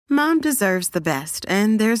Mom deserves the best,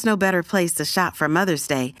 and there's no better place to shop for Mother's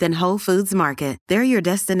Day than Whole Foods Market. They're your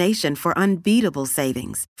destination for unbeatable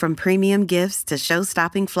savings, from premium gifts to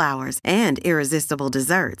show-stopping flowers and irresistible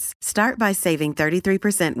desserts. Start by saving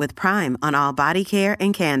 33% with Prime on all body care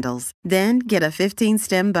and candles. Then get a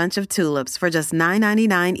 15-stem bunch of tulips for just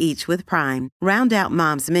 $9.99 each with Prime. Round out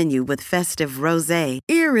Mom's menu with festive rosé,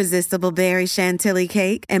 irresistible berry chantilly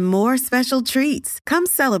cake, and more special treats. Come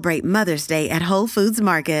celebrate Mother's Day at Whole Foods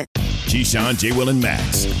Market. Keyshawn, J. Will, and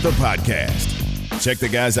Max, the podcast. Check the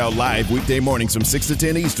guys out live weekday mornings from 6 to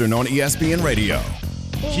 10 Eastern on ESPN Radio.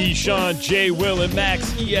 Keyshawn, J. Will, and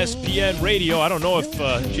Max, ESPN Radio. I don't know if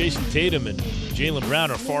Jason Tatum and Jaylen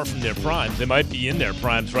Brown are far from their primes. They might be in their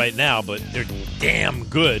primes right now, but they're damn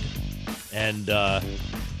good. And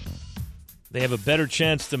they have a better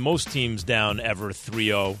chance than most teams down ever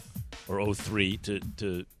 3-0 or 0-3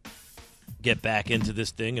 to get back into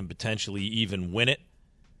this thing and potentially even win it.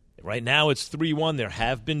 Right now it's 3-1. There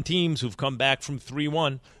have been teams who've come back from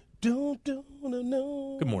 3-1. No.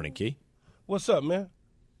 Good morning, Key. What's up, man?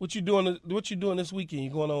 What you doing this weekend?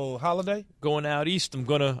 You going on holiday? Going out east. I'm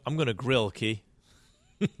gonna grill, Key.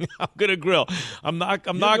 I'm gonna grill. I'm not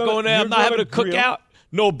going there. I'm not having a cookout.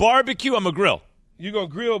 No barbecue. I'm a grill. You're gonna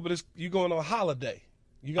grill, but you going on holiday.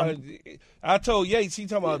 You got. I told Yates, he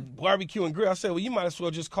talking about barbecue and grill. I said, well, you might as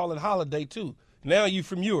well just call it holiday too. Now you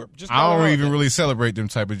from Europe. Just I don't even really celebrate them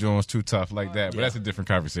type of joints too tough like that, but that's a different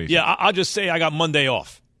conversation. Yeah, I'll just say I got Monday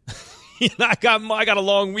off. I got a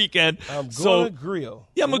long weekend. I'm going to grill.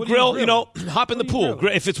 Yeah, I'm a grill. Hop in the pool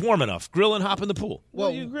if it's warm enough. Grill and hop in the pool. Well,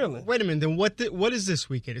 what are you grilling? Wait a minute. Then what is this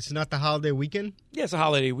weekend? It's not the holiday weekend? Yeah, it's a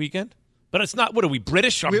holiday weekend. But it's not, what are we,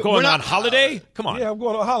 British? I'm going on holiday? Come on. Yeah, I'm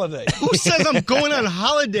going on holiday. Who says I'm going on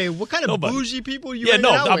holiday? What kind of bougie people are you hanging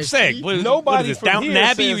out I'm with, saying. Nobody is this, from Downton here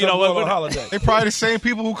Abbey? says I'm going on holiday. They're probably the same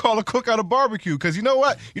people who call a cookout a barbecue. Because you know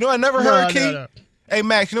what? I never heard, Key? No. Hey,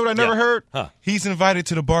 Max, you know what I never heard? Huh. He's invited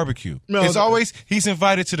to the barbecue. No, it's always he's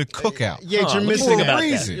invited to the cookout. Yeah, you're missing about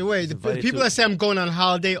reason. that. Wait, the people that say I'm going on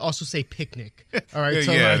holiday also say picnic. All right, let's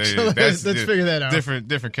figure that out. Different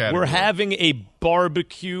category. We're having a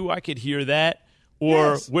barbecue. I could hear that.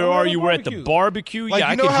 Or where are you? We're at the barbecue. Like,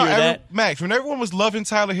 I could hear that. Max, when everyone was loving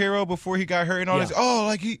Tyler Hero before he got hurt and all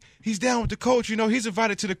this, he's down with the coach. He's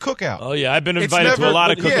invited to the cookout. Oh, yeah, I've been invited to a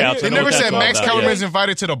lot of cookouts. They never said Max Kellerman's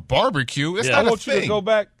invited to the barbecue. It's not a thing.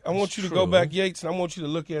 I want you to go back, Yates, and I want you to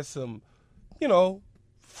look at some,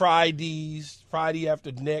 Friday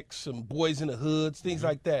after next, some Boys in the Hoods, things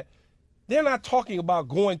like that. They're not talking about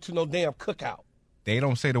going to no damn cookout. They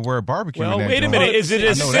don't say the word barbecue. Well, wait a minute. Is it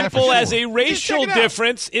as simple as a racial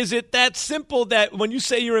difference? Is it that simple that when you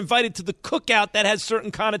say you're invited to the cookout, that has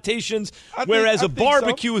certain connotations, whereas a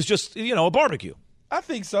barbecue is just, a barbecue? I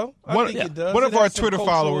think so. I think it does. One of our Twitter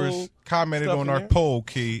followers commented on our poll,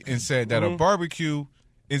 Key, and said that a barbecue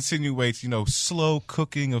insinuates, slow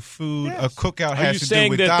cooking of food. Yes. A cookout has to do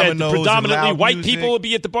with dominoes. Are you saying that predominantly white people will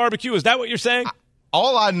be at the barbecue? Is that what you're saying?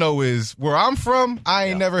 All I know is where I'm from, I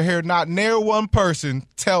ain't never heard not near one person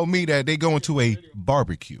tell me that they going to a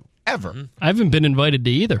barbecue ever. I haven't been invited to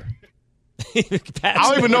either. I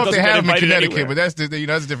don't even know if they have them in Connecticut, but that's a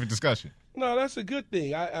different discussion. No, that's a good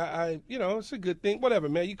thing. It's a good thing. Whatever,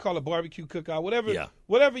 man. You call it barbecue, cookout,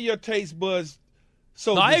 whatever your taste buds.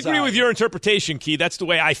 I agree with your interpretation, Key. That's the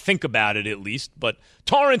way I think about it, at least. But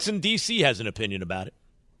Torrance in D.C. has an opinion about it.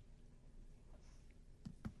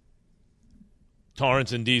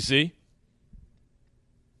 Torrance in D.C.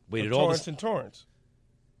 Waited all this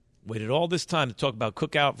time to talk about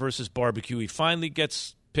cookout versus barbecue. He finally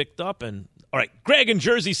gets picked up. And all right, Greg in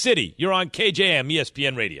Jersey City. You're on KJM,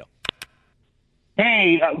 ESPN Radio.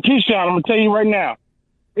 Hey, Keyshawn, I'm going to tell you right now.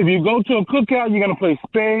 If you go to a cookout, you're going to play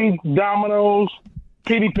spades, dominoes,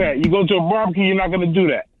 pity pat. You go to a barbecue, you're not going to do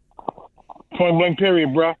that. Point blank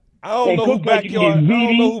period, bro. I don't know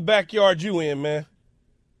who backyard you in, man.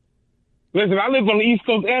 Listen, I live on the East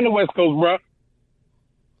Coast and the West Coast, bro.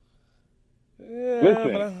 Yeah,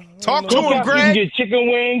 listen. Talk to him, Greg. You can get chicken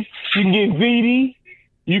wings. You can get ziti.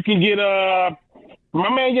 You can get, my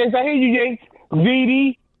man Yates, I hear you, Yates.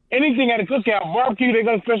 Ziti. Anything at a cookout. Barbecue, they're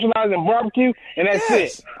going to specialize in barbecue, and that's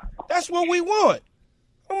it. That's what we want.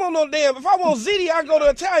 I don't want no damn. If I want ziti, I go to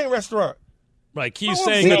an Italian restaurant. Right, Key's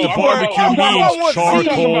saying that the barbecue means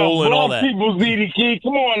charcoal and all that. People ziti, Key.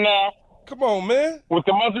 Come on now. Come on, man. With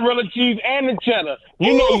the mozzarella cheese and the cheddar.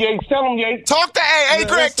 You know, Yates. Tell him, Yates. Talk to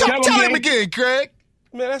Greg. Tell him again, Greg.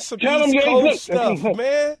 Man, that's some East Coast stuff,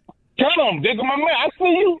 man. Tell him, Dick, my man. I see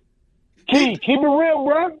you. Keep it real,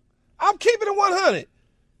 bro. I'm keeping it 100.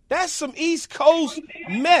 That's some East Coast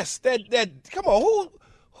mess. That come on,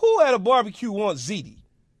 who at a barbecue wants ziti?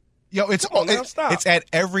 Yo, it's at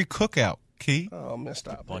every cookout, Key. Oh, man,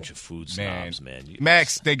 stop. Bunch of food snobs, man.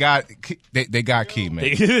 Max, they got Key,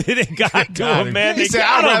 man. They got to him, man. He said,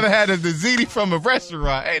 I'd rather have a ziti from a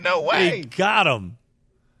restaurant. Ain't no way. They got him.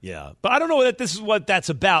 Yeah, but I don't know that this is what that's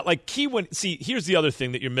about. Like, Key, here's the other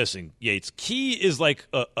thing that you're missing, Yates. Key is like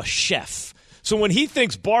a chef. So when he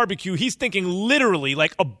thinks barbecue, he's thinking literally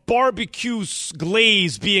like a barbecue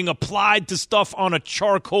glaze being applied to stuff on a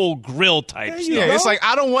charcoal grill type stuff. Yeah, it's like,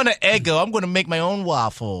 I don't want an Eggo. I'm going to make my own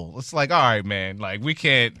waffle. It's like, all right, man. Like, we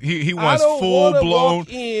can't. He wants full-blown.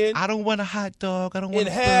 I don't want a hot dog. I don't want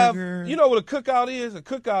a burger. You know what a cookout is? A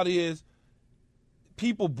cookout is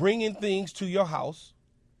people bringing things to your house.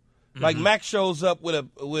 Like Max shows up with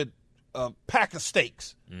a pack of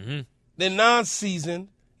steaks. They're non-seasoned.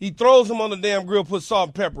 He throws them on the damn grill, puts salt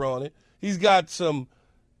and pepper on it. He's got some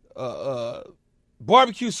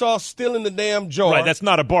barbecue sauce still in the damn jar. Right, that's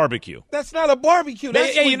not a barbecue. That's not a barbecue.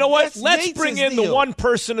 Hey, you know what? Let's bring in the one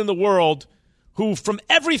person in the world who, from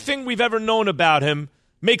everything we've ever known about him,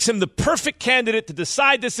 makes him the perfect candidate to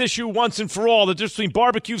decide this issue once and for all, the difference between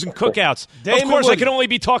barbecues and cookouts. Of course, I can only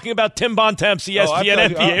be talking about Tim Bontemps, ESPN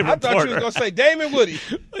NBA reporter. I thought you were going to say Damien Woody.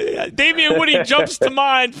 Damien Woody jumps to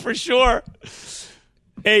mind for sure.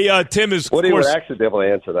 Hey, Tim is, Woody of course, would actually be able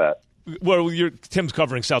to answer that. Well, Tim's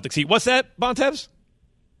covering Celtics Heat. What's that, Bontemps?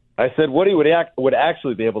 I said Woody would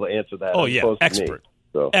actually be able to answer that. Oh, yeah, expert. Me,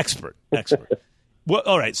 so. Expert. Well,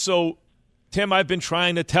 all right, so, Tim, I've been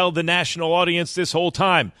trying to tell the national audience this whole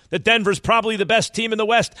time that Denver's probably the best team in the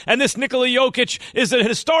West, and this Nikola Jokic is a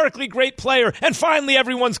historically great player, and finally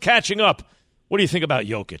everyone's catching up. What do you think about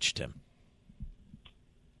Jokic, Tim?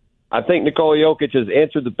 I think Nikola Jokic has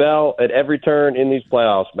answered the bell at every turn in these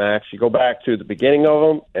playoffs, Max. You go back to the beginning of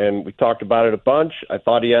them, and we talked about it a bunch. I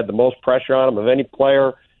thought he had the most pressure on him of any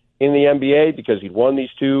player in the NBA because he'd won these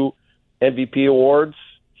 2 MVP awards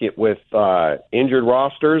with injured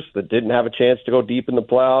rosters that didn't have a chance to go deep in the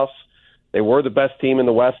playoffs. They were the best team in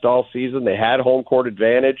the West all season. They had home court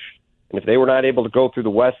advantage. And if they were not able to go through the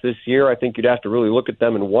West this year, I think you'd have to really look at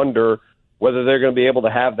them and wonder whether they're going to be able to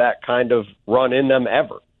have that kind of run in them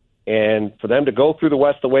ever. And for them to go through the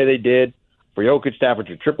West the way they did, for Jokic to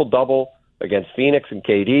average a triple-double against Phoenix and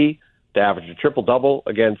KD, to average a triple-double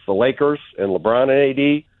against the Lakers and LeBron and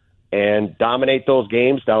AD, and dominate those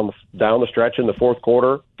games down the stretch in the fourth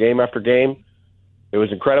quarter, game after game, it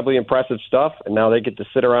was incredibly impressive stuff. And now they get to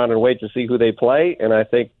sit around and wait to see who they play. And I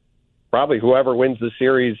think probably whoever wins the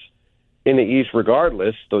series in the East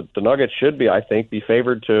regardless, the Nuggets should be, I think, be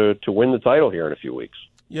favored to win the title here in a few weeks.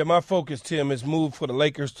 Yeah, my focus, Tim, is moved for the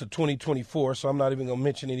Lakers to 2024, so I'm not even going to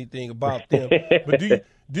mention anything about them. But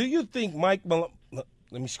do you think Mike Malone –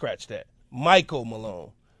 let me scratch that. Michael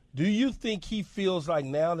Malone, do you think he feels like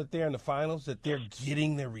now that they're in the finals that they're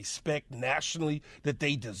getting the respect nationally that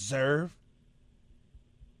they deserve?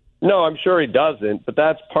 No, I'm sure he doesn't, but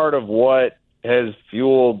that's part of what has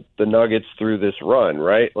fueled the Nuggets through this run,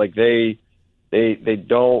 right? Like they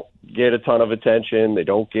don't get a ton of attention. They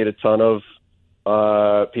don't get a ton of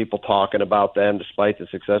people talking about them despite the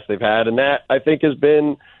success they've had. And that, I think, has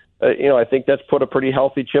been, I think that's put a pretty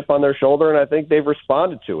healthy chip on their shoulder, and I think they've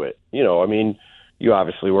responded to it. I mean, you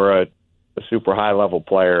obviously were a super high-level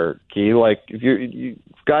player, Key. Like, if you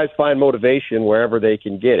guys find motivation wherever they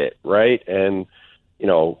can get it, right? And,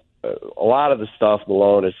 a lot of the stuff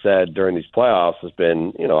Malone has said during these playoffs has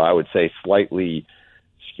been, I would say slightly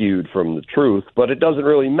skewed from the truth, but it doesn't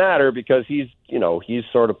really matter because he's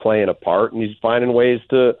sort of playing a part and he's finding ways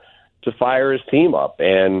to fire his team up.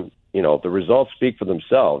 And, the results speak for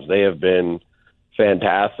themselves. They have been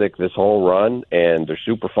fantastic this whole run and they're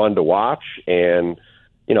super fun to watch. And,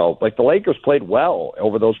 like the Lakers played well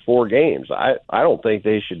over those 4 games. I don't think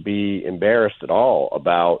they should be embarrassed at all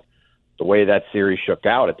about the way that series shook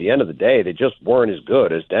out. At the end of the day, they just weren't as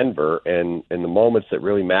good as Denver. And in the moments that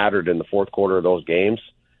really mattered in the fourth quarter of those games,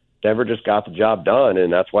 Denver just got the job done,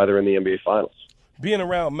 and that's why they're in the NBA Finals. Being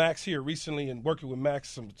around Max here recently and working with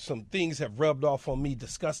Max, some things have rubbed off on me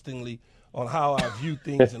disgustingly on how I view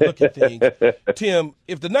things and look at things. Tim,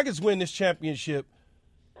 if the Nuggets win this championship,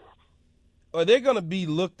 are they going to be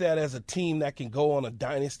looked at as a team that can go on a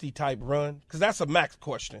dynasty-type run? Because that's a Max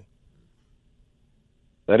question.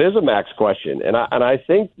 That is a Max question, and I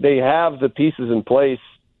think they have the pieces in place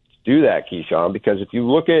to do that, Keyshawn. Because if you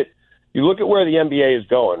look at where the NBA is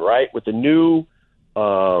going, right, with the new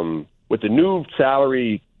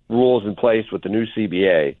salary rules in place with the new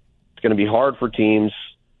CBA, it's going to be hard for teams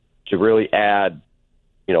to really add,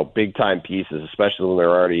 big time pieces, especially when they're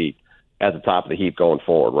already at the top of the heap going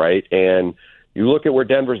forward, right? And you look at where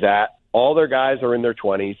Denver's at; all their guys are in their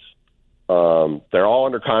 20s. They're all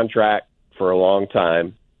under contract for a long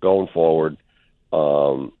time. going forward.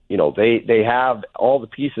 They have all the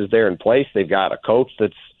pieces there in place. They've got a coach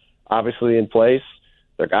that's obviously in place.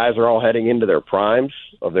 Their guys are all heading into their primes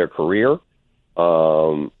of their career.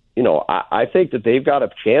 I think that they've got a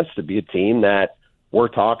chance to be a team that we're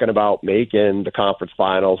talking about making the conference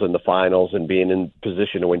finals and the finals and being in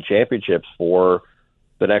position to win championships for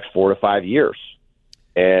the next 4 to 5 years.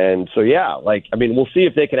 And so, we'll see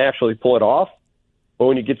if they can actually pull it off. But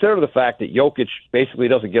when you consider the fact that Jokic basically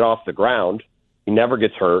doesn't get off the ground, he never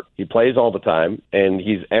gets hurt, he plays all the time, and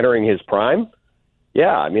he's entering his prime,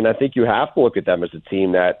 I think you have to look at them as a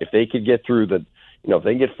team that if they could get through if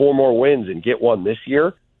they can get 4 more wins and get one this year,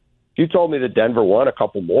 if you told me that Denver won a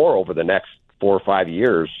couple more over the next 4 or 5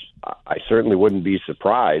 years, I certainly wouldn't be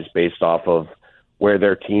surprised based off of where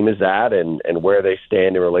their team is at and where they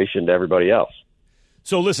stand in relation to everybody else.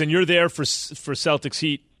 So listen, you're there for Celtics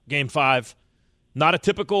Heat Game 5. Not a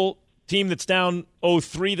typical team that's down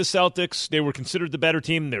 0-3, the Celtics. They were considered the better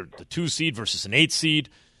team. They're the 2 seed versus an 8 seed.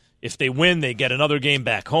 If they win, they get another game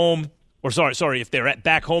back home. Or sorry, if they're at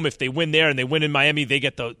back home, if they win there and they win in Miami, they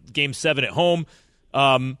get the Game 7 at home.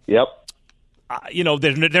 Yep.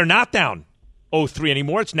 They're not down 0-3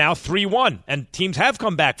 anymore. It's now 3-1, and teams have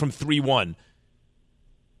come back from 3-1.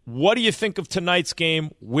 What do you think of tonight's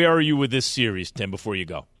game? Where are you with this series, Tim, before you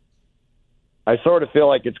go? I sort of feel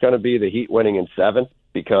like it's going to be the Heat winning in 7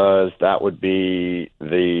 because that would be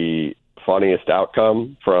the funniest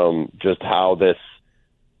outcome from just how this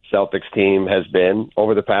Celtics team has been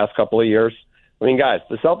over the past couple of years. I mean, guys,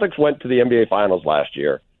 the Celtics went to the NBA Finals last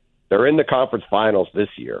year. They're in the conference finals this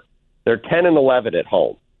year. They're 10-11 at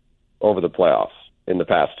home over the playoffs in the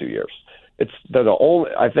past 2 years. They're the only,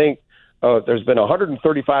 I think, there's been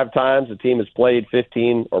 135 times the team has played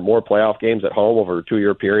 15 or more playoff games at home over a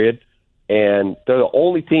 2-year period, and they're the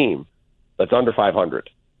only team that's under 500.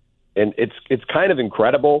 And it's kind of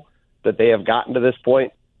incredible that they have gotten to this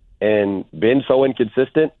point and been so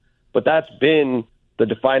inconsistent, but that's been the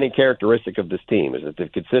defining characteristic of this team, is that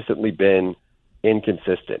they've consistently been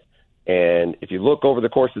inconsistent. And if you look over the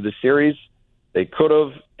course of this series, they could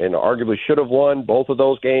have and arguably should have won both of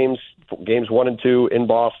those games 1 and 2 in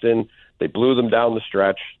Boston. They blew them down the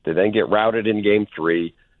stretch. They then get routed in Game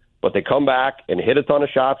 3. But they come back and hit a ton of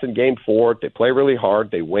shots in Game 4. They play really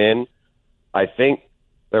hard. They win. I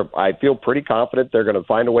feel pretty confident they're going to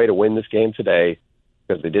find a way to win this game today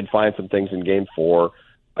because they did find some things in Game 4.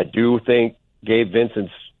 I do think Gabe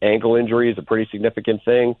Vincent's ankle injury is a pretty significant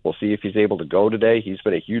thing. We'll see if he's able to go today. He's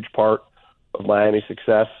been a huge part of Miami's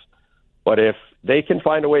success. But if they can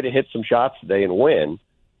find a way to hit some shots today and win,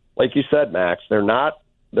 like you said, Max, they're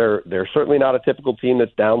certainly not a typical team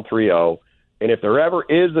that's down 3-0. And if there ever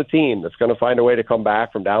is a team that's going to find a way to come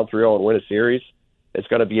back from down 3-0 and win a series, it's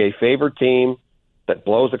going to be a favored team that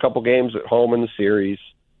blows a couple games at home in the series,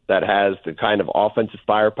 that has the kind of offensive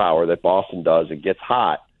firepower that Boston does and gets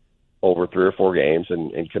hot over 3 or 4 games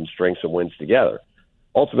and can string some wins together.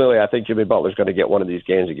 Ultimately, I think Jimmy Butler's going to get one of these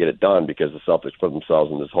games and get it done because the Celtics put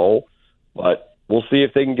themselves in this hole. But we'll see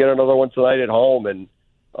if they can get another one tonight at home and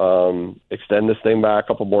extend this thing by a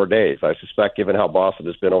couple more days. I suspect, given how Boston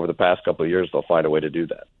has been over the past couple of years, they'll find a way to do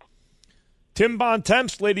that. Tim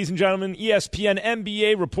Bontemps, ladies and gentlemen, ESPN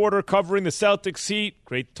NBA reporter covering the Celtics Heat.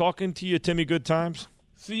 Great talking to you, Timmy. Good times.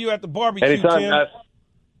 See you at the barbecue, anytime, Tim. Guys.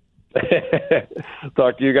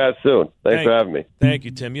 Talk to you guys soon. Thanks for having me. Thank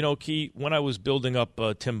you, Tim. Key, when I was building up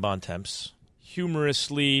Tim Bontemps,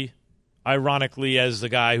 humorously, ironically, as the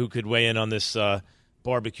guy who could weigh in on this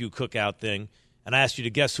barbecue cookout thing, and I asked you to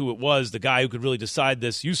guess who it was, the guy who could really decide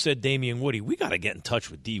this, you said Damian Woody. We got to get in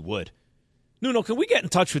touch with D. Wood. Nuno, can we get in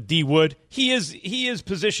touch with D. Wood? He is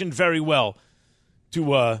positioned very well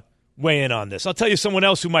to weigh in on this. I'll tell you someone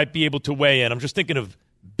else who might be able to weigh in. I'm just thinking of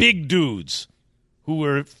big dudes who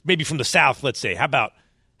are maybe from the South, let's say. How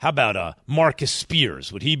about Marcus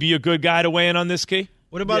Spears? Would he be a good guy to weigh in on this, Key?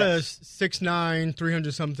 What about a 6'9",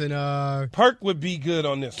 300-something? Perk would be good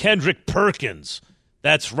on this. Kendrick Perkins.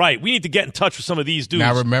 That's right. We need to get in touch with some of these dudes.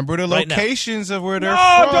 Now remember the locations of where they're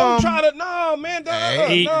No, from. don't try to. No, man.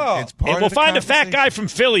 No. It's part and we'll of the find a fat guy from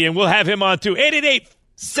Philly, and we'll have him on too.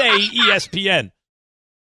 888-SAY-ESPN.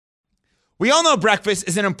 We all know breakfast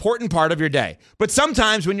is an important part of your day, but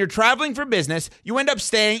sometimes when you're traveling for business, you end up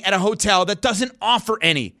staying at a hotel that doesn't offer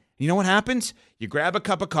any. You know what happens? You grab a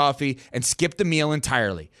cup of coffee and skip the meal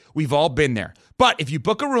entirely. We've all been there. But if you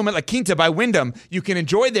book a room at La Quinta by Wyndham, you can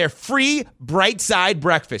enjoy their free Bright Side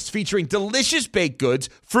breakfast featuring delicious baked goods,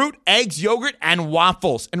 fruit, eggs, yogurt, and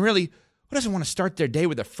waffles. And really, who doesn't want to start their day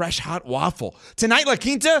with a fresh, hot waffle? Tonight, La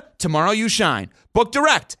Quinta, tomorrow you shine. Book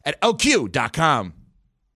direct at LQ.com.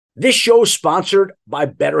 This show is sponsored by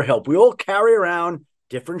BetterHelp. We all carry around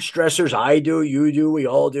different stressors. I do, you do, we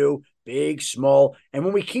all do, big, small. And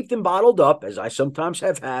when we keep them bottled up, as I sometimes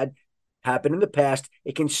have had happen in the past,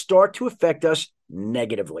 it can start to affect us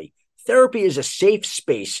negatively. Therapy is a safe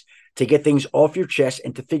space to get things off your chest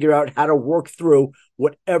and to figure out how to work through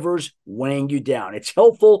whatever's weighing you down. It's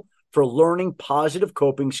helpful for learning positive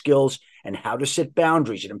coping skills and how to set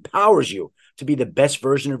boundaries. It empowers you to be the best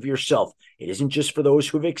version of yourself. It isn't just for those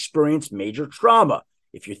who have experienced major trauma.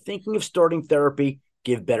 If you're thinking of starting therapy,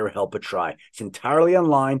 give BetterHelp a try. It's entirely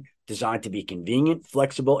online, designed to be convenient,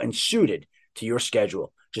 flexible, and suited to your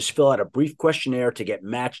schedule. Just fill out a brief questionnaire to get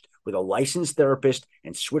matched with a licensed therapist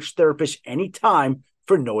and switch therapists anytime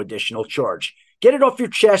for no additional charge. Get it off your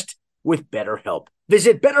chest with BetterHelp.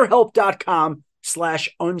 Visit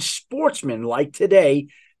BetterHelp.com/unsportsmanlike today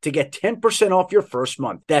to get 10% off your first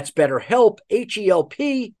month. That's BetterHelp,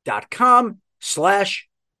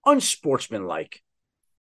 HELP.com/unsportsmanlike.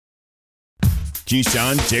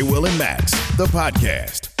 Keyshawn, J. Will, and Max, the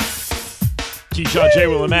podcast. Keyshawn, J.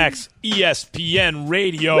 Will, and Max, ESPN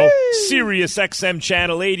Radio, Sirius XM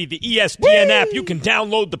Channel 80, the ESPN app. You can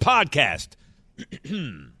download the podcast.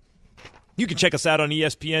 You can check us out on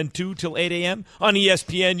ESPN2 till 8 a.m., on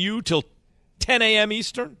ESPNU till 10 a.m.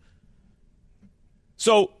 Eastern.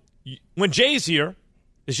 So when Jay's here,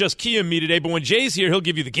 it's just Key and me today, but when Jay's here, he'll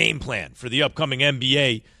give you the game plan for the upcoming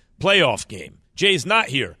NBA playoff game. Jay's not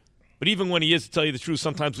here, but even when he is, to tell you the truth,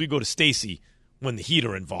 sometimes we go to Stacy when the Heat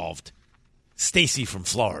are involved. Stacy from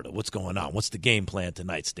Florida, what's going on? What's the game plan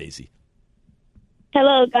tonight, Stacy?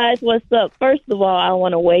 Hello, guys. What's up? First of all, I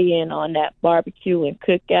want to weigh in on that barbecue and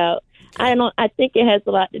cookout. Okay. I think it has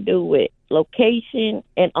a lot to do with location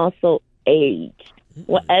and also age.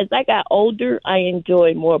 Well, as I got older, I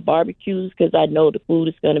enjoyed more barbecues because I know the food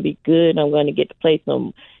is going to be good. I'm going to get to play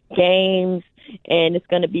some games, and it's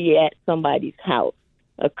going to be at somebody's house.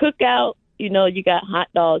 A cookout, you got hot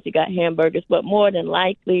dogs, you got hamburgers, but more than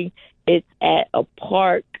likely it's at a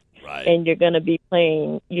park. Right. And you're going to be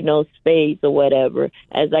playing, spades or whatever.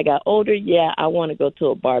 As I got older, I want to go to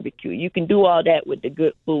a barbecue. You can do all that with the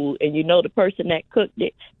good food. And, the person that cooked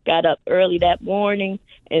it got up early that morning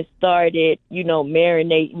and started,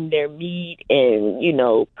 marinating their meat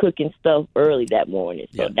and, cooking stuff early that morning.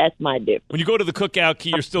 So that's my difference. When you go to the cookout,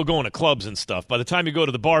 Key, you're still going to clubs and stuff. By the time you go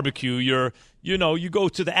to the barbecue, you go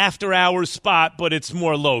to the after-hours spot, but it's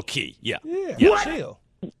more low-key. Yeah. Chill.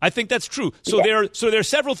 I think that's true. So there are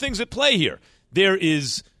several things at play here. There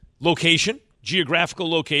is location,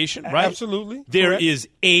 geographical location, right? Absolutely. There is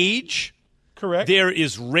age. Correct. There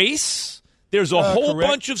is race. There's a whole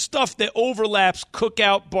bunch of stuff that overlaps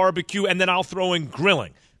cookout, barbecue, and then I'll throw in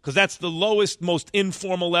grilling because that's the lowest, most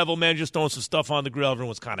informal level. Man, just throwing some stuff on the grill.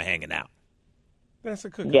 Everyone's kind of hanging out. That's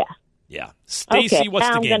a cookout. Yeah. Stacy, what's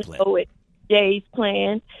the game plan? Go with Jay's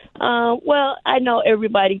plan. Well, I know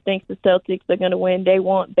everybody thinks the Celtics are going to win. They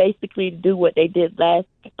want basically to do what they did last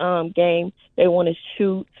game. They want to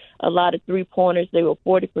shoot a lot of three-pointers. They were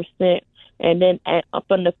 40%. And then up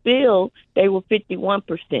on the field, they were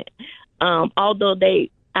 51%. Although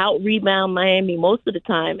they out-rebound Miami most of the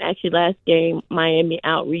time. Actually, last game, Miami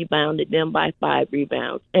out-rebounded them by 5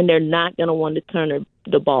 rebounds. And they're not going to want to turn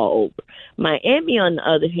the ball over. Miami, on the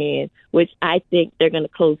other hand, which I think they're going to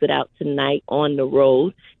close it out tonight on the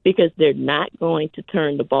road because they're not going to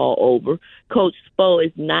turn the ball over. Coach Spo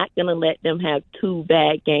is not going to let them have 2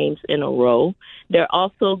 bad games in a row. They're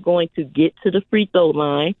also going to get to the free throw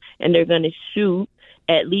line, and they're going to shoot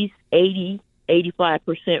at least 85%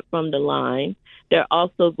 from the line. They're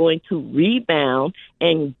also going to rebound,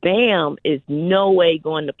 and Bam is no way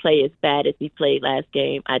going to play as bad as he played last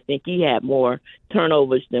game. I think he had more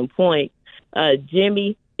turnovers than points.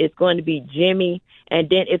 Jimmy is going to be Jimmy, and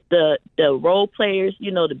then if the role players,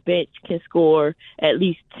 the bench can score at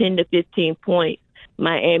least 10 to 15 points,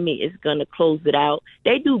 Miami is going to close it out.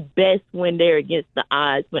 They do best when they're against the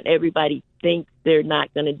odds, when everybody thinks they're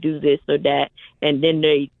not going to do this or that, and then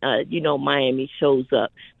Miami shows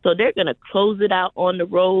up. So they're going to close it out on the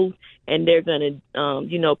road, and they're going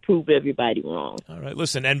to, prove everybody wrong. All right,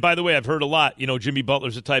 listen, and by the way, I've heard a lot, Jimmy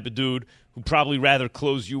Butler's the type of dude who probably rather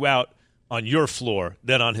close you out on your floor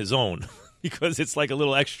than on his own because it's like a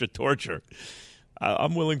little extra torture.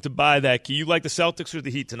 I'm willing to buy that, Key. You like the Celtics or the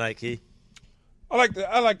Heat tonight, Key? I like the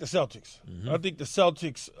Celtics. Mm-hmm. I think the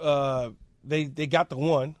Celtics, they got the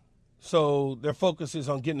one. So their focus is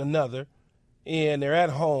on getting another, and they're at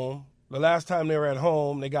home. The last time they were at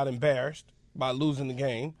home, they got embarrassed by losing the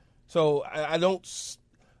game. So I don't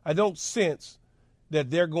sense that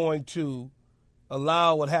they're going to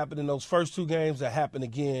allow what happened in those first 2 games to happen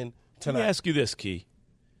again tonight. Let me ask you this, Key.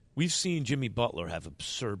 We've seen Jimmy Butler have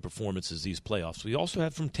absurd performances these playoffs. We also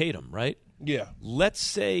have from Tatum, right? Yeah. Let's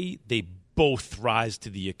say they both rise to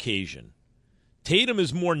the occasion. Tatum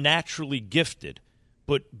is more naturally gifted,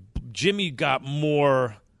 but Jimmy got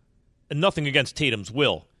more, and nothing against Tatum's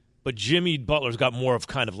will, but Jimmy Butler's got more of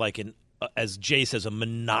kind of like an, as Jay says, a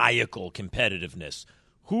maniacal competitiveness.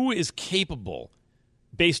 Who is capable,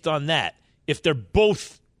 based on that, if they're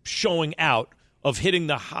both showing out, of hitting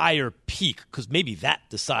the higher peak? Because maybe that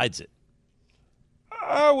decides it.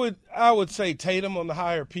 I would say Tatum on the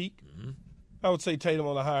higher peak. Mm-hmm. I would say Tatum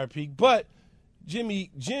on the higher peak, but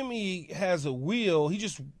Jimmy has a will. He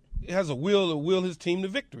just has a will to will his team to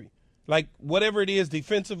victory. Like whatever it is,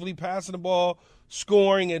 defensively, passing the ball,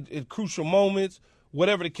 scoring at crucial moments,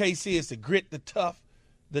 whatever the case is, the grit, the tough,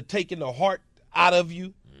 the taking the heart out of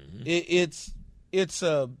you. Mm-hmm. It's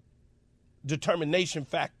a determination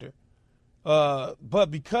factor. But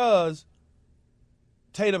because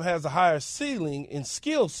Tatum has a higher ceiling and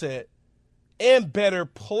skill set and better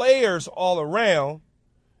players all around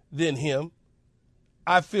than him,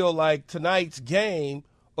 I feel like tonight's game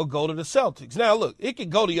will go to the Celtics. Now, look, it could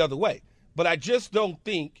go the other way, but I just don't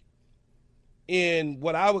think in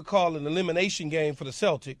what I would call an elimination game for the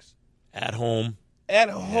Celtics. At home.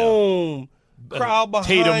 Crowd behind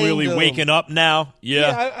Tatum really them. Waking up now.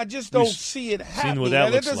 Yeah, I just don't see it happening.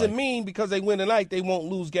 That doesn't mean because they win tonight they won't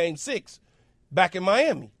lose Game 6 back in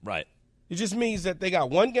Miami. Right. It just means that they got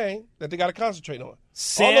one game that they got to concentrate on.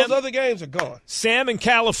 Sam, all those other games are gone. Sam in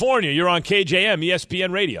California, you're on KJM,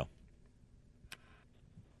 ESPN Radio.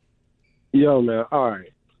 Yo, man. All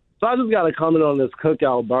right. So I just got to comment on this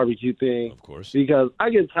Cookout barbecue thing. Of course. Because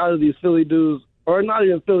I get tired of these Philly dudes, or not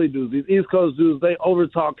even Philly dudes, these East Coast dudes, they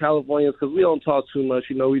overtalk Californians because we don't talk too much.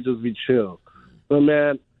 We just be chill. But,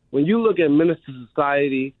 man, when you look at Minister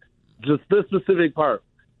Society, just this specific part,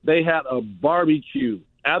 they had a barbecue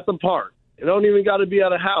at the park. It don't even got to be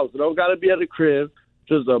at a house. It don't got to be at a crib.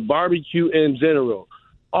 Just a barbecue in general.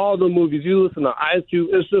 All the movies, you listen to Ice Cube,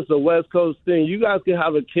 it's just a West Coast thing. You guys can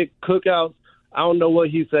have a cookout. I don't know what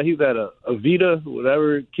he said. He's at a Vita,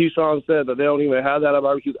 whatever Keyshawn said, that they don't even have that at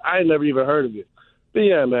barbecues. I ain't never even heard of it. But,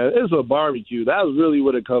 yeah, man, it's a barbecue. That's really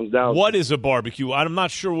what it comes down to. What is a barbecue? I'm not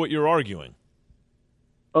sure what you're arguing.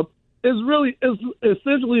 It's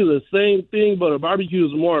essentially the same thing, but a barbecue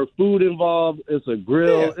is more food involved. It's a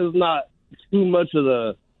grill. Yeah. It's not too much of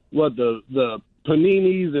the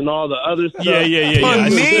paninis and all the other stuff. Yeah.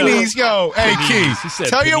 Paninis, yo. Hey, Keith,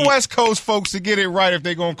 tell your West Coast folks to get it right if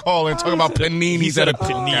they're going to call and talk about paninis at a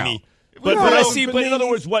panini. But I see, but in other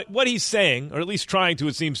words, what he's saying, or at least trying to,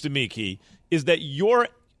 it seems to me, Key, is that your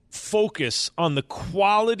focus on the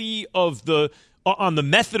quality of on the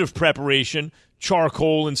method of preparation,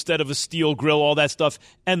 charcoal instead of a steel grill, all that stuff,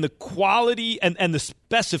 and the quality and the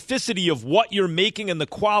specificity of what you're making and the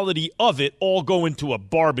quality of it all go into a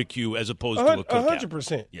barbecue as opposed to a cookout.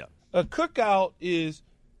 100%. Yeah. A cookout is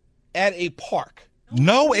at a park.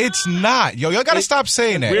 No, it's not. Yo, y'all got to stop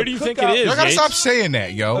saying that. Where do you think it is? Y'all got to stop saying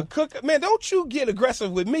that, yo. Man, don't you get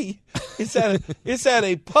aggressive with me. It's at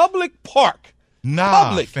a public park.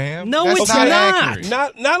 Nah, fam. No, that's it's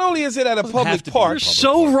not. Not only is it at a public park. You're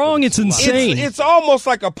so wrong. It's insane. It's almost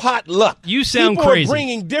like a potluck. You sound People crazy. People are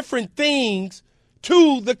bringing different things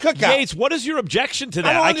to the cookout. Yates, what is your objection to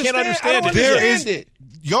that? I can't understand it.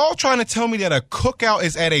 Y'all trying to tell me that a cookout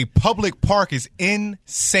is at a public park is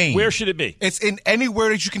insane. Where should it be? It's in anywhere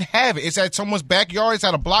that you can have it. It's at someone's backyard. It's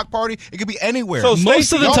at a block party. It could be anywhere. So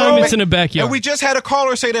most of the time it's in a backyard. And we just had a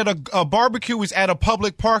caller say that a barbecue is at a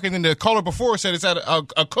public park, and then the caller before said it's at a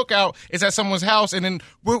cookout. It's at someone's house, and then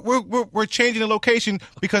we're changing the location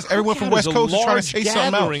because everyone from West Coast is trying to say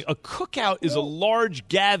something else. A cookout is a large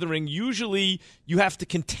gathering. Usually you have to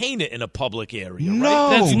contain it in a public area, no,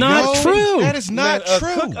 right? That's not true. That is not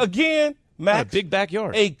true. Again, Max, a big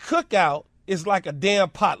backyard. A cookout is like a damn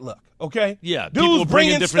potluck, okay? Yeah, dudes people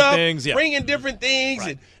bringing different stuff, things. Yeah. Bringing different things.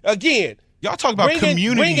 Right. And again, y'all talk about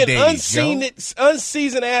community days.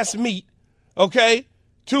 Unseasoned ass meat, okay?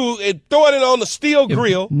 And throwing it on the steel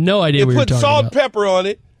grill. No idea what you're talking about. And put salt, pepper on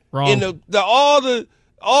it. Wrong. And all the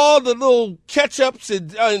little ketchups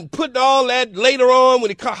and putting all that later on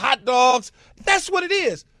when it comes hot dogs. That's what it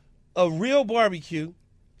is. A real barbecue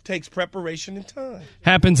takes preparation and time.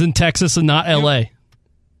 Happens in Texas and not L.A.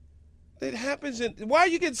 It happens in. Why are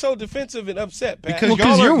you getting so defensive and upset, Pat?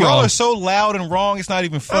 Because y'all are so loud and wrong. It's not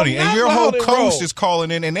even funny. And your whole coast is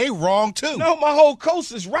calling in, and they wrong too. No, my whole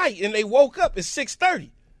coast is right, and they woke up at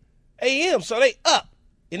 6:30 a.m. So they up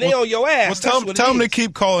and they on your ass. Well, tell them to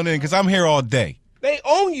keep calling in because I'm here all day. They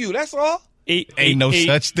own you. That's all. Ain't no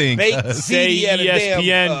such thing. Say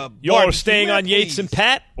ESPN. You're staying on Yates and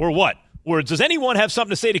Pat, or what? Or does anyone have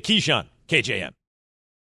something to say to Keyshawn? KJM.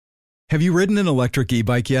 Have you ridden an electric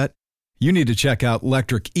e-bike yet? You need to check out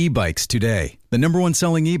Lectric e-bikes today, the #1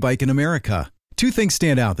 selling e-bike in America. Two things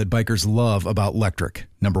stand out that bikers love about Lectric.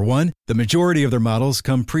 Number one, the majority of their models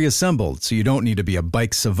come pre-assembled, so you don't need to be a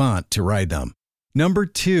bike savant to ride them. Number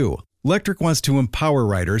two, Lectric wants to empower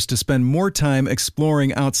riders to spend more time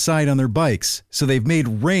exploring outside on their bikes, so they've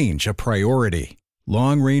made range a priority.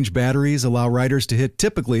 Long-range batteries allow riders to hit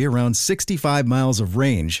typically around 65 miles of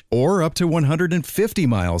range, or up to 150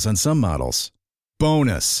 miles on some models.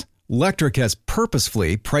 Bonus, Lectric has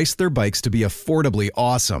purposefully priced their bikes to be affordably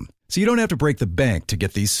awesome, so you don't have to break the bank to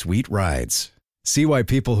get these sweet rides. See why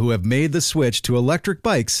people who have made the switch to electric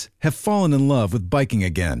bikes have fallen in love with biking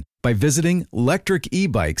again by visiting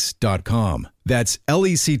lectricebikes.com. That's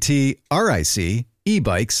LECTRIC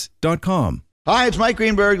ebikes.com. Hi, it's Mike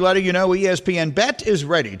Greenberg letting you know ESPN Bet is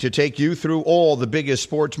ready to take you through all the biggest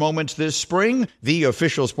sports moments this spring. The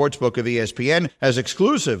official sportsbook of ESPN has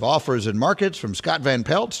exclusive offers and markets from Scott Van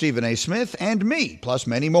Pelt, Stephen A. Smith, and me, plus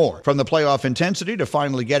many more. From the playoff intensity to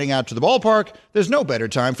finally getting out to the ballpark, there's no better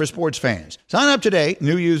time for sports fans. Sign up today.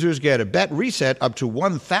 New users get a bet reset up to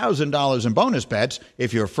 $1,000 in bonus bets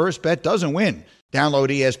if your first bet doesn't win. Download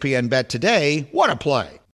ESPN Bet today. What a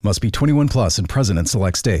play. Must be 21 plus and present in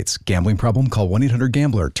select states. Gambling problem? Call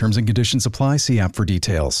 1-800-GAMBLER. Terms and conditions apply. See app for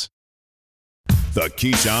details. The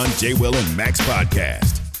Keyshawn, J. Will, and Max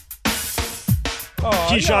podcast.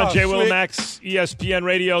 Keyshawn, J. Will, and Max, ESPN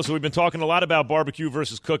Radio. So we've been talking a lot about barbecue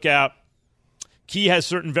versus cookout. Key has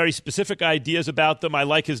certain very specific ideas about them. I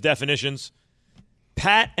like his definitions.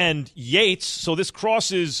 Pat and Yates, so this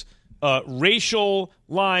crosses racial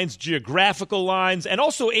lines, geographical lines, and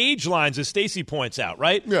also age lines, as Stacey points out,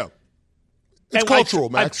 right? Yeah. It's cultural,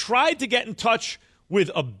 Max. I've tried to get in touch with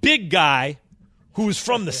a big guy who's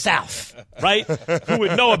from the South, right, who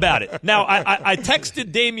would know about it. Now, I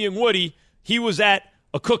texted Damian Woody. He was at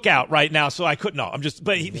a cookout right now, so I couldn't know.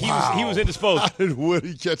 But he was indisposed. How did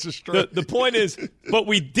Woody catch a straight? The point is, but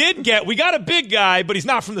we got a big guy, but he's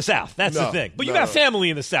not from the South. That's the thing. But you got family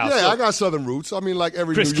in the South. Yeah, so. I got Southern roots. I mean, like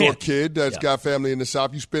every New York kid that's got family in the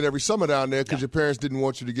South, you spend every summer down there because your parents didn't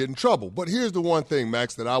want you to get in trouble. But here's the one thing,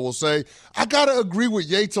 Max, that I will say. I got to agree with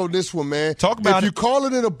Yates on this one, man. Talk about If you call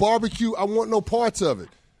it in a barbecue, I want no parts of it.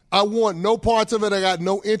 I want no parts of it. I got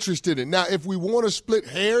no interest in it. Now, if we want to split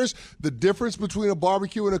hairs, the difference between a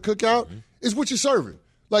barbecue and a cookout is what you're serving.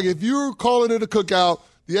 Like, if you're calling it a cookout,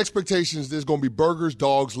 the expectation is there's going to be burgers,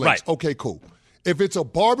 dogs, legs. Right. Okay, cool. If it's a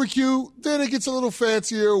barbecue, then it gets a little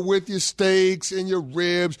fancier with your steaks and your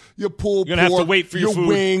ribs, your pulled pork, you're gonna have to wait for your food.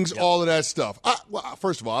 Wings, all of that stuff.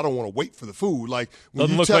 First of all, I don't want to wait for the food. Like,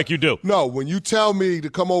 doesn't look like you do. No, when you tell me to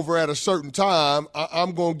come over at a certain time,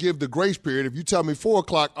 I'm going to give the grace period. If you tell me 4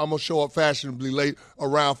 o'clock, I'm going to show up fashionably late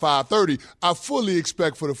around 5:30. I fully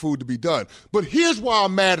expect for the food to be done. But here's why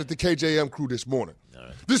I'm mad at the KJM crew this morning.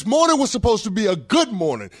 This morning was supposed to be a good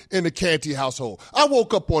morning in the Canty household. I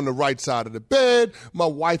woke up on the right side of the bed. My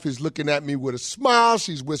wife is looking at me with a smile.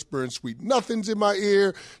 She's whispering sweet nothings in my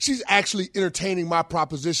ear. She's actually entertaining my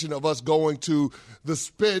proposition of us going to the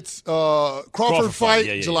Spitz Crawford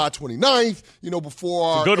fight, July 29th,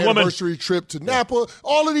 before our anniversary trip to Napa.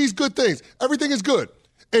 All of these good things. Everything is good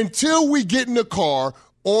until we get in the car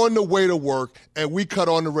on the way to work and we cut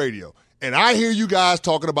on the radio. And I hear you guys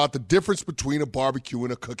talking about the difference between a barbecue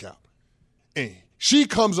and a cookout. And she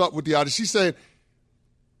comes up with the idea. She said,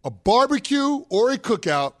 a barbecue or a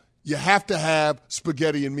cookout, you have to have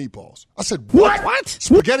spaghetti and meatballs. I said, what?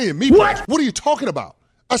 Spaghetti and meatballs? What are you talking about?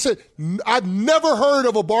 I said, I've never heard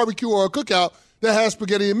of a barbecue or a cookout that has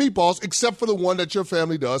spaghetti and meatballs, except for the one that your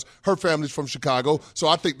family does. Her family's from Chicago, so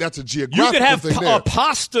I think that's a geographical thing. You could have a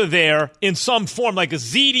pasta there in some form, like a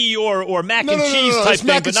ziti or mac and cheese type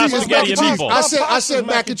thing, but not spaghetti and meatballs. I said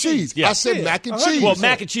mac and cheese. I said mac and cheese. Well,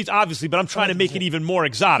 mac and cheese, obviously, but I'm trying to make it even more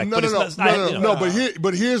exotic. No.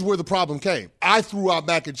 But here's where the problem came. I threw out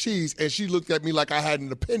mac and cheese, and she looked at me like I had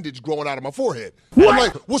an appendage growing out of my forehead. I'm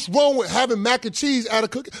like, what's wrong with having mac and cheese at a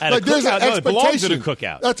cookout? Like, there's an expectation. It belongs at a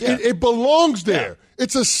cookout. It belongs there. Yeah.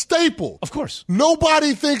 It's a staple. Of course.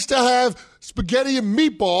 Nobody thinks to have spaghetti and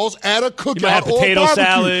meatballs at a cookout you might have potato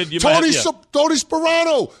salad. Tony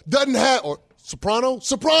Sperano doesn't have, or Soprano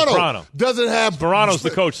doesn't have. Sperano's the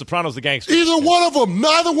coach. Soprano's the gangster. Either one of them.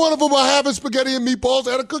 Neither one of them are having spaghetti and meatballs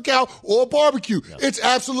at a cookout or a barbecue. Yeah. It's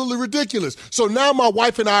absolutely ridiculous. So now my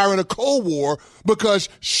wife and I are in a cold war because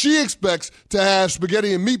she expects to have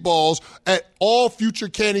spaghetti and meatballs at all future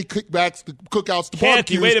Canty cookouts, the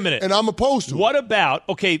barbecues. Wait a minute. And I'm opposed to it. What about,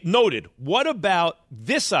 noted, what about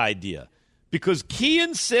this idea? Because Key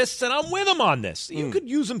insists, and I'm with him on this. You could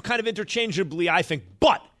use them kind of interchangeably, I think,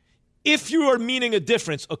 but if you are meaning a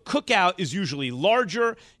difference, a cookout is usually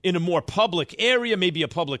larger in a more public area, maybe a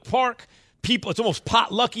public park. It's almost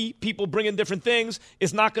potlucky. People bring in different things.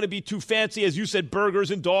 It's not going to be too fancy, as you said, burgers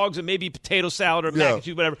and dogs and maybe potato salad or mac and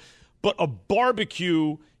cheese, whatever. But a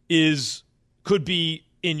barbecue could be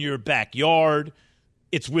in your backyard.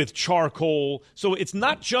 It's with charcoal. So it's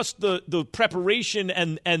not just the preparation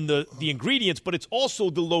and the ingredients, but it's also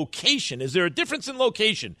the location. Is there a difference in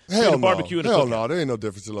location between a barbecue and a cookout? Hell no, there ain't no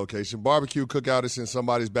difference in location. Barbecue, cookout is in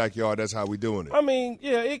somebody's backyard. That's how we doing it. I mean,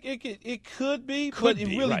 yeah, it could be, but it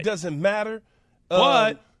really doesn't matter.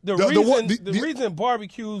 But the reason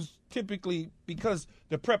barbecues typically, because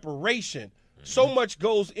the preparation, so much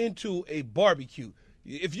goes into a barbecue.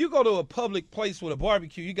 If you go to a public place with a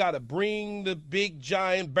barbecue, you got to bring the big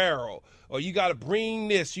giant barrel, or you got to bring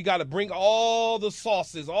this. You got to bring all the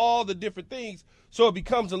sauces, all the different things, so it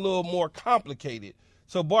becomes a little more complicated.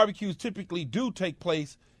 So barbecues typically do take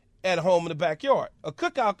place at home in the backyard. A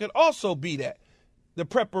cookout could also be that. The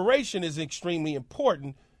preparation is extremely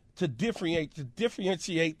important to differentiate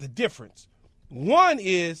the difference. One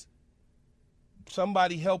is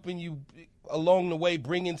somebody helping you along the way,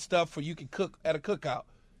 bringing stuff for you can cook at a cookout,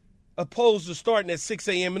 opposed to starting at 6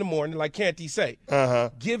 a.m. in the morning, like Canty say.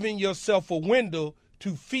 Giving yourself a window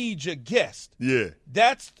to feed your guest. Yeah.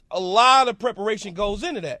 That's a lot of preparation goes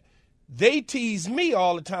into that. They tease me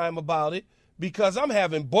all the time about it because I'm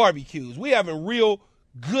having barbecues. We having real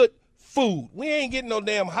good food. We ain't getting no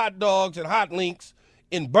damn hot dogs and hot links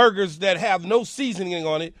and burgers that have no seasoning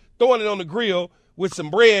on it, throwing it on the grill with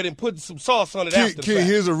some bread and putting some sauce on it after the fact.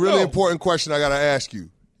 Here's a really important question I got to ask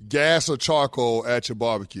you. Gas or charcoal at your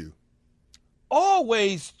barbecue?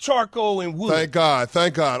 Always charcoal and wood. Thank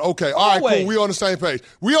God. Okay, all right, cool. We on the same page.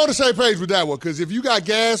 We on the same page with that one, because if you got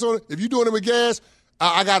gas on it, if you're doing it with gas,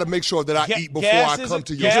 I got to make sure that I eat before I come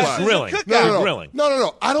to your spot. Grilling.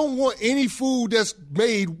 No. I don't want any food that's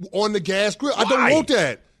made on the gas grill. Why? I don't want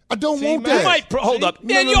that. I don't want that. You might hold up.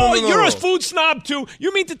 Man, you're a food snob too.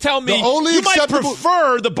 You mean to tell me you might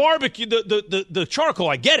prefer the barbecue, the charcoal?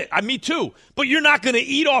 I get it. Me too. But you're not going to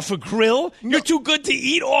eat off a grill. You're too good to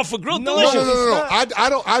eat off a grill. Delicious. No.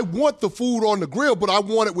 I want the food on the grill, but I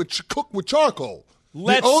want it cooked with charcoal.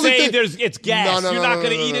 Let's say it's gas. You're not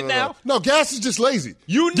going to eat it now? No, gas is just lazy.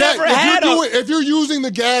 If you're using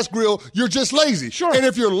the gas grill, you're just lazy. Sure. And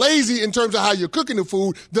if you're lazy in terms of how you're cooking the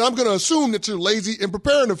food, then I'm going to assume that you're lazy in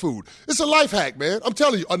preparing the food. It's a life hack, man. I'm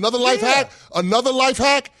telling you, another life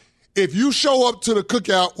hack. If you show up to the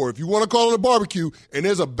cookout, or if you want to call it a barbecue, and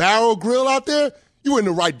there's a barrel grill out there, you're in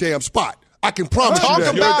the right damn spot. I can promise you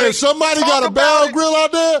that. If somebody got a barrel grill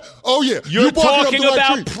out there, oh yeah. You're talking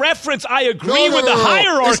about preference. I agree with the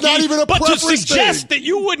hierarchy. It's not even a but preference to suggest that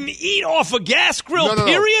you wouldn't eat off a gas grill,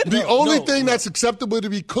 period? The only thing that's acceptable to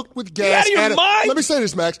be cooked with gas. You out of your mind? Let me say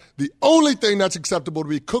this, Max. The only thing that's acceptable to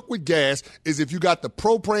be cooked with gas is if you got the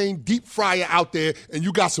propane deep fryer out there and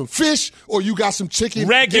you got some fish or you got some chicken.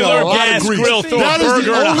 Regular gas grill, throw a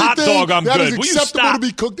burger and a hot dog, I'm good. That is acceptable to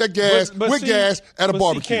be cooked at gas with gas at a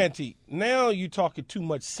barbecue. Now you're talking too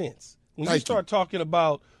much sense. When you start talking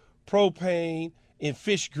about propane and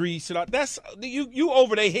fish grease and all, that's you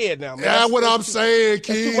over their head now, man. That's what I'm saying,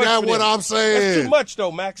 Key. That's what I'm saying. That's too much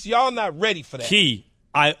though, Max. Y'all not ready for that. Key,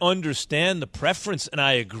 I understand the preference and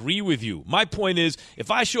I agree with you. My point is,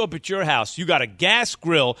 if I show up at your house, you got a gas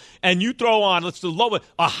grill and you throw on,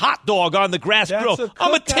 a hot dog on the gas grill, I'm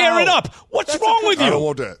going to tear it up. What's wrong with you? I don't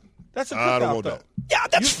want that. That's a cookout, I don't want that. Yeah,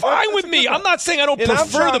 that's fine with me. I'm not saying I don't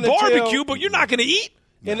prefer the barbecue, but you're not going to eat.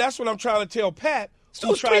 And that's what I'm trying to tell Pat.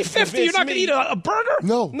 So $3.50, you're not going to eat a burger?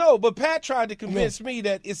 No, but Pat tried to convince me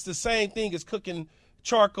that it's the same thing as cooking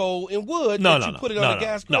charcoal and wood. You put it on a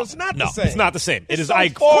gas grill. It's not the same. It's not the same.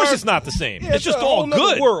 Of course, it's not the same. Yeah, it's just all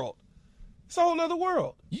good. It's a whole nother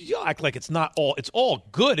world. You act like it's not all. It's all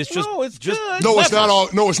good. It's just. No, it's just good. No, it's not all.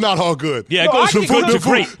 No, it's not all good. Yeah, it goes from good to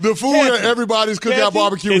great. The food at everybody's cookout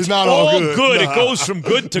barbecue is not all good. Good. It goes from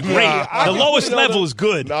good to great. The lowest level is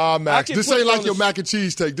good. Nah, Max, this ain't like your mac and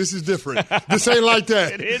cheese take. This is different. This ain't like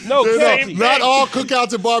that. It is not all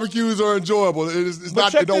cookouts and barbecues are enjoyable. It's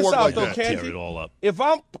not. It don't work like that. Tear it all up. If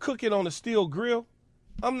I'm cooking on a steel grill,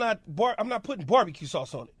 I'm not putting barbecue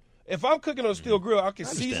sauce on it. If I'm cooking on a steel grill, I can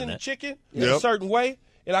season the chicken in a certain way,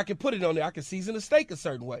 and I can put it on there. I can season the steak a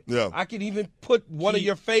certain way. Yeah. I can even put one of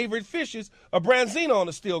your favorite fishes, a branzino, on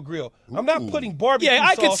a steel grill. I'm not putting barbecue sauce on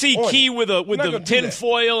it. Yeah, I could see Key with the tin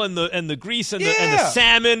foil and the grease and the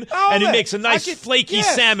salmon, and it makes a nice flaky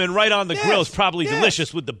salmon right on the grill. It's probably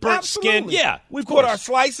delicious with the burnt skin. Yeah, we put our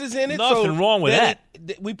slices in it. Nothing wrong with that.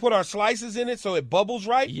 We put our slices in it so it bubbles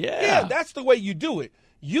right. Yeah, that's the way you do it.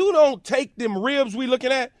 You don't take them ribs we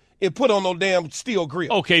looking at and put on no damn steel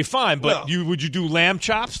grill. Okay, fine, but would you do lamb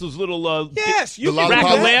chops? Those little yes, you can rack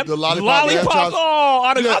of lamb, the lollipop lamb chops. Oh,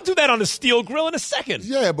 I'll do that on a steel grill in a second.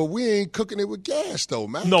 Yeah, but we ain't cooking it with gas though,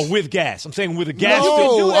 man. No, with gas. I'm saying with a gas.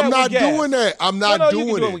 No, I'm not doing that. I'm not doing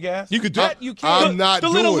you can do it. it with gas. You could do it. You can. I'm not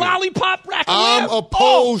doing it. The little lollipop rack of lamb. I'm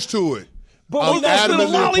opposed to it. But those little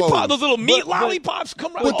lollipops, those little meat lollipops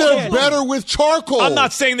come right. But they're better with charcoal. I'm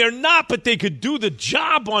not saying they're not, but they could do the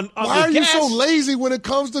job on the gas. Why are you so lazy when it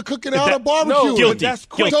comes to cooking out a barbecue? No, guilty. That's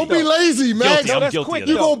quick. Don't be lazy, man. Guilty. I'm guilty.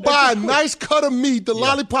 You're going to buy a nice cut of meat, the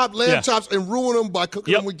lollipop lamb chops, and ruin them by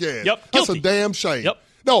cooking them with gas. That's a damn shame.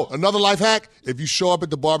 No, another life hack, if you show up at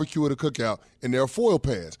the barbecue at a cookout and there are foil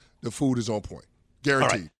pans, the food is on point.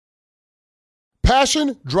 Guaranteed. Right.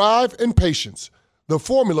 Passion, drive, and patience. The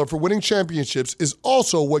formula for winning championships is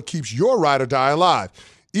also what keeps your ride or die alive.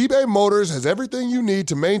 eBay Motors has everything you need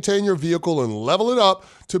to maintain your vehicle and level it up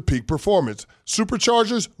to peak performance.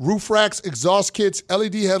 Superchargers, roof racks, exhaust kits,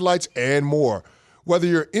 LED headlights, and more. Whether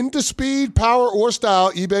you're into speed, power, or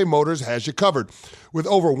style, eBay Motors has you covered. With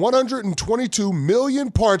over 122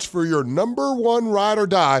 million parts for your number one ride or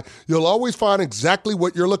die, you'll always find exactly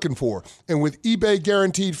what you're looking for. And with eBay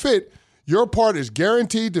Guaranteed Fit, your part is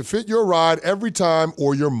guaranteed to fit your ride every time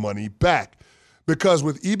or your money back. Because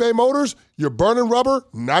with eBay Motors, you're burning rubber,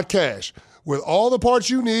 not cash. With all the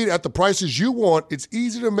parts you need at the prices you want, it's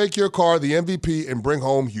easy to make your car the MVP and bring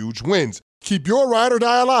home huge wins. Keep your ride or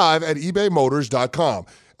die alive at ebaymotors.com.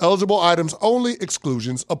 Eligible items only.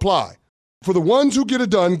 Exclusions apply. For the ones who get it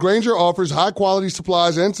done, Grainger offers high-quality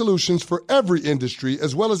supplies and solutions for every industry,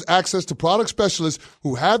 as well as access to product specialists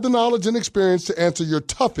who have the knowledge and experience to answer your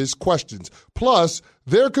toughest questions. Plus,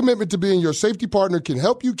 their commitment to being your safety partner can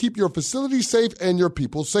help you keep your facility safe and your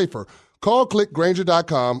people safer. Call, click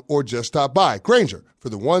Grainger.com, or just stop by. Grainger, for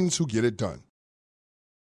the ones who get it done.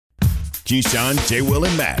 Keyshawn, J. Will,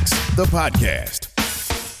 and Max, the podcast.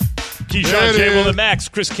 Keyshawn, J. Will, and Max.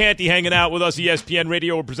 Chris Canty hanging out with us. ESPN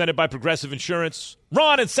Radio. We're presented by Progressive Insurance.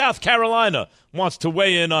 Ron in South Carolina wants to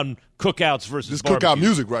weigh in on cookouts versus this barbecue. Cookout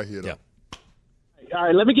music right here, though. Yeah. All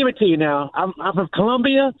right, let me give it to you now. I'm from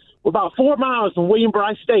Columbia. We're about 4 miles from William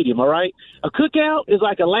Bryce Stadium, all right? A cookout is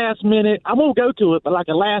like a last-minute – I won't go to it, but like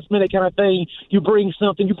a last-minute kind of thing. You bring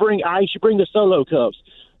something. You bring ice. You bring the solo cups.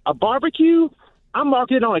 A barbecue, I'm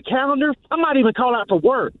marking it on a calendar. I might even call out for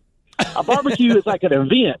work. A barbecue is like an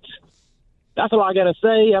event. That's all I got to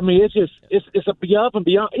say. I mean, it's a above and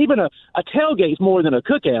beyond. Even a tailgate's more than a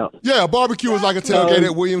cookout. Yeah, a barbecue is like a tailgate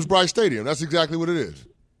at Williams Bryce Stadium. That's exactly what it is.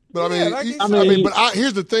 But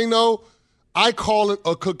here's the thing, though. I call it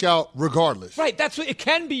a cookout regardless. Right, that's what it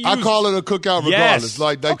can be used. I call it a cookout regardless. Yes.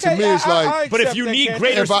 Like to me, it's like. But if you need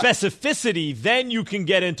greater specificity, then you can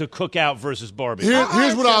get into cookout versus barbecue.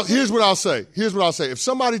 Here's what I'll say. If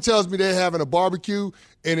somebody tells me they're having a barbecue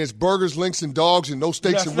and it's burgers, links, and dogs and no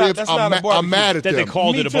steaks and ribs, I'm mad at them. They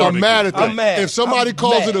called it a barbecue. I'm mad at them. I'm mad. If somebody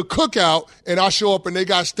calls it a cookout and I show up and they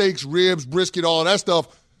got steaks, ribs, brisket, all of that stuff,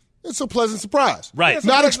 it's a pleasant surprise. Right.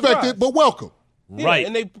 Not expected, but welcome. Yeah, right.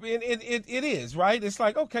 And it is, right? It's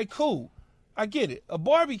like, okay, cool. I get it. A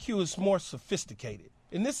barbecue is more sophisticated.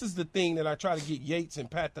 And this is the thing that I try to get Yates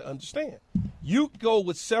and Pat to understand. You go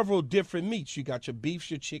with several different meats. You got your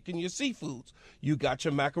beefs, your chicken, your seafoods. You got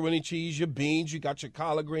your macaroni and cheese, your beans. You got your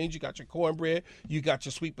collard greens. You got your cornbread. You got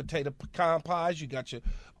your sweet potato pecan pies. You got your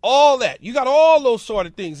all that. You got all those sort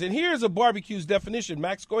of things. And here's a barbecue's definition.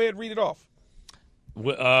 Max, go ahead, read it off.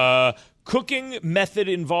 Cooking method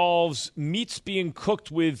involves meats being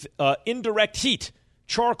cooked with indirect heat,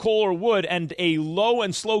 charcoal or wood, and a low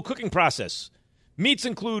and slow cooking process. Meats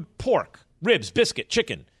include pork, ribs, biscuit,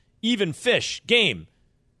 chicken, even fish, game,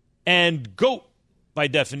 and goat. By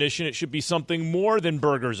definition, it should be something more than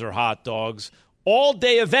burgers or hot dogs.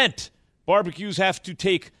 All-day event. Barbecues have to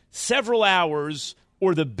take several hours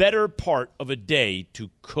or the better part of a day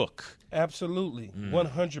to cook. Absolutely.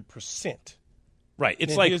 100%. Right.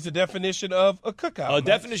 It's and like here's the definition of a cookout. A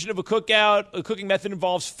definition of a cookout, a cooking method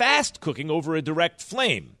involves fast cooking over a direct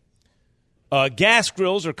flame. Gas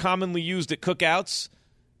grills are commonly used at cookouts,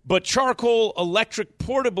 but charcoal electric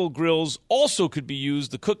portable grills also could be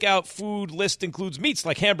used. The cookout food list includes meats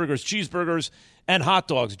like hamburgers, cheeseburgers, and hot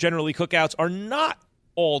dogs. Generally, cookouts are not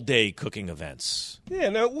all-day cooking events. Yeah,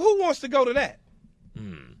 now who wants to go to that?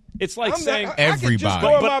 It's like saying everybody. I could just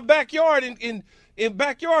go in my backyard and in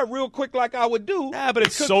backyard real quick like I would do. Yeah, but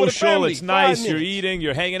it's social. It's nice. You're eating.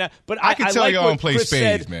 You're hanging out. But I can tell like y'all don't play Chris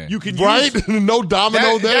spades, said, man. You can right? use No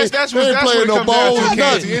domino. That's what it comes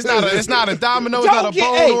down to. It's not a domino. It's not a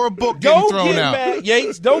bone or a book getting thrown out. Mad,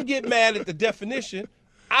 Yates, don't get mad at the definition.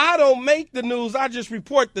 I don't make the news. I just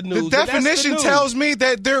report the news. The definition tells me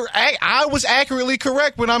that I was accurately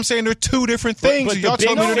correct when I'm saying they're two different things. But y'all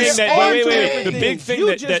tell me wait. The big thing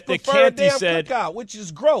that Canty said, Cookout, which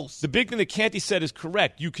is gross. The big thing that Canty said is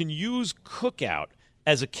correct. You can use Cookout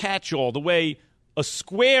as a catch-all the way a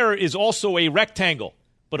square is also a rectangle.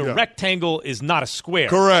 But a rectangle is not a square.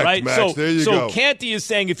 Correct, right? Max. There you go. So Canty is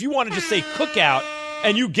saying if you want to just say Cookout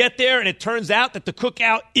and you get there and it turns out that the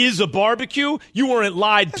Cookout is a barbecue, you weren't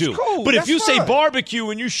lied to. Cool. But That's if you fine. say barbecue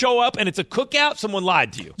and you show up and it's a Cookout, someone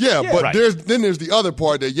lied to you. Yeah, but right. there's the other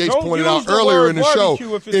part that Yates Don't pointed use out the earlier word in the show.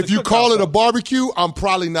 barbecue if it's If a you cookout, call it a though. barbecue, I'm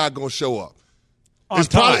probably not going to show up. It's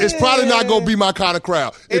probably not going to be my kind of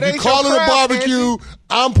crowd. If you call it a barbecue,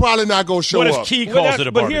 I'm probably not going to show up. What if Key calls it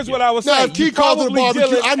a barbecue? But here's what I was saying. Now, if Key calls it a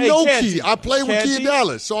barbecue, I know Canty, Key. I play with Key in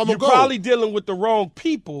Dallas, so I'm going to go. You're probably dealing with the wrong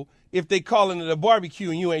people if they calling it a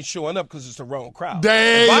barbecue and you ain't showing up because it's the wrong crowd.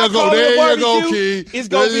 There If I you go. call it a There you go, barbecue, Key. It's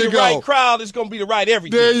going to There be you the go. right crowd. It's going to be the right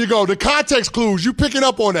everything. There you go. The context clues. You picking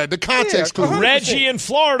up on that. The context clues. 100%. Reggie in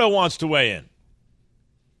Florida wants to weigh in.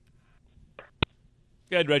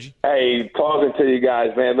 Go ahead, Reggie. Hey, talking to you guys,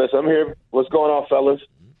 man. Listen, I'm here. What's going on, fellas?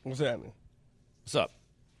 What's happening? What's up?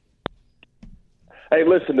 Hey,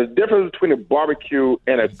 listen, the difference between a barbecue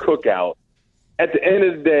and a cookout, at the end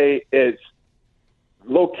of the day, it's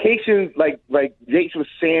location, like Yates was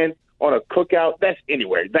saying, on a cookout, that's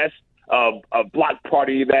anywhere. That's a block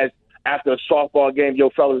party. That's after a softball game. Yo,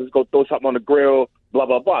 fellas, let's go throw something on the grill, blah,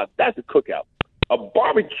 blah, blah. That's a cookout. A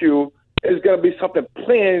barbecue is going to be something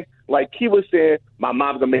planned. Like he was saying, my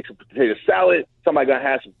mom's going to make some potato salad. Somebody going to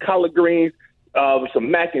have some collard greens, some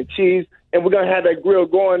mac and cheese. And we're going to have that grill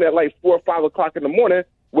going at like 4 or 5 o'clock in the morning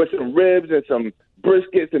with some ribs and some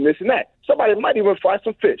briskets and this and that. Somebody might even fry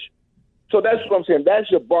some fish. So that's what I'm saying. That's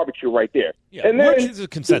your barbecue right there. Yeah, and then there's a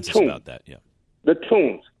consensus about that. Yeah, the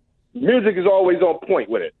tunes. Music is always on point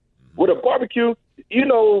with it. With a barbecue, you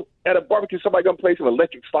know, at a barbecue, somebody going to play some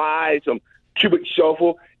electric slide, some cubic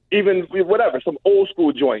shuffle, even whatever, some old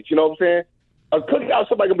school joints. You know what I'm saying? A cookout,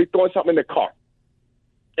 somebody going to be throwing something in the car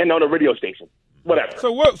and on the radio station. Whatever.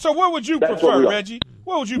 So what would you That's prefer, what Reggie?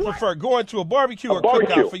 What would you prefer, going to a barbecue or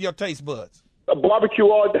barbecue. cookout for your taste buds? A barbecue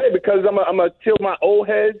all day because I'm going to chill my old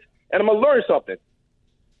heads and I'm going to learn something.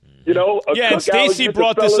 You know? Yeah, and cookout Stacy is just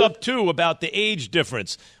brought the this fellas- up, too, about the age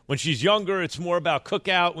difference. When she's younger, it's more about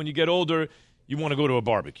cookout. When you get older, you want to go to a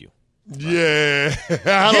barbecue. Yeah.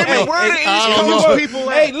 Where the East Coast people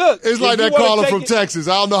at? Hey, look. It's like if that you wanna caller take from it- Texas.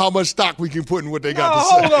 I don't know how much stock we can put in what they got to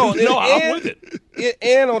hold say. on. No, I'm and, with it.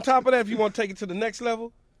 And on top of that, if you want to take it to the next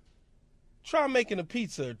level, try making a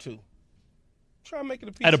pizza or two. Try making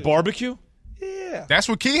a pizza. At a barbecue? Yeah. That's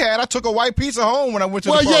what Key had. I took a white pizza home when I went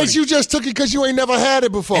to Well, the party. yes, you just took it because you ain't never had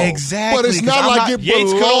it before. Exactly. But it's 'cause not I'm like not- it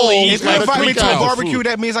Yates could belongs only eat If you at a invite me to a cookout. barbecue,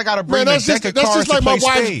 that means I got to bring Man, a deck of cards to like play my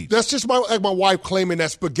wife. spades. That's just like my wife claiming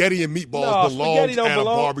that spaghetti and meatballs No, belong spaghetti don't at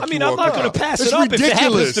belong. a barbecue. I mean, I'm or not a going to cookout. pass It's it up ridiculous. if it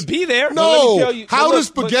happens to be there. Well, let me No, tell you- how look, does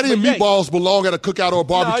spaghetti but and Yates- meatballs belong at a cookout or a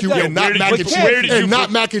barbecue No, it and not doesn't. mac Where and did cheese? you And not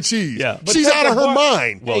put- mac and cheese. Yeah. But She's take out a of her bar-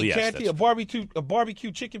 mind. Well, Hey, yes, Canty, that's a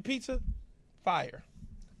barbecue chicken pizza, fire.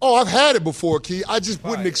 Oh, I've had it before, Key. I just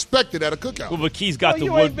wouldn't expect it at a cookout. Well, but Key's got Well, the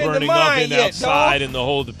you ain't wood been to burning mine oven yet, outside dog.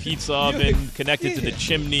 and the pizza oven connected to the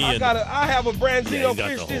chimney. I And have a Branzino Yeah, you got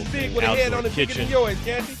fish the this whole big with a head outdoor on it bigger kitchen. than yours,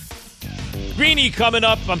 Canty. Greeny coming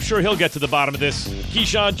up. I'm sure he'll get to the bottom of this.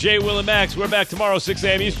 Keyshawn, J. Will, and Max. We're back tomorrow, 6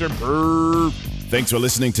 a.m. Eastern. Thanks for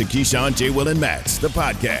listening to Keyshawn, J. Will, and Max, the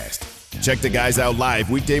podcast. Check the guys out live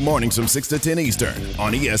weekday mornings from 6 to 10 Eastern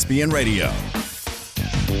on ESPN Radio.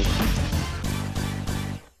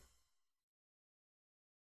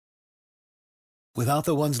 Without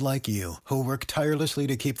the ones like you, who work tirelessly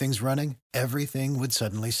to keep things running, everything would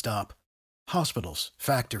suddenly stop. Hospitals,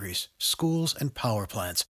 factories, schools, and power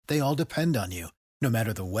plants, they all depend on you. No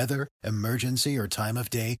matter the weather, emergency, or time of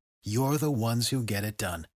day, you're the ones who get it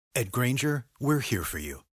done. At Grainger, we're here for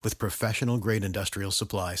you with professional-grade industrial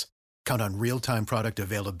supplies. Count on real-time product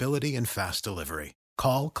availability and fast delivery.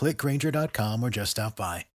 Call, click Grainger.com, or just stop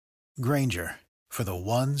by. Grainger, for the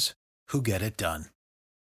ones who get it done.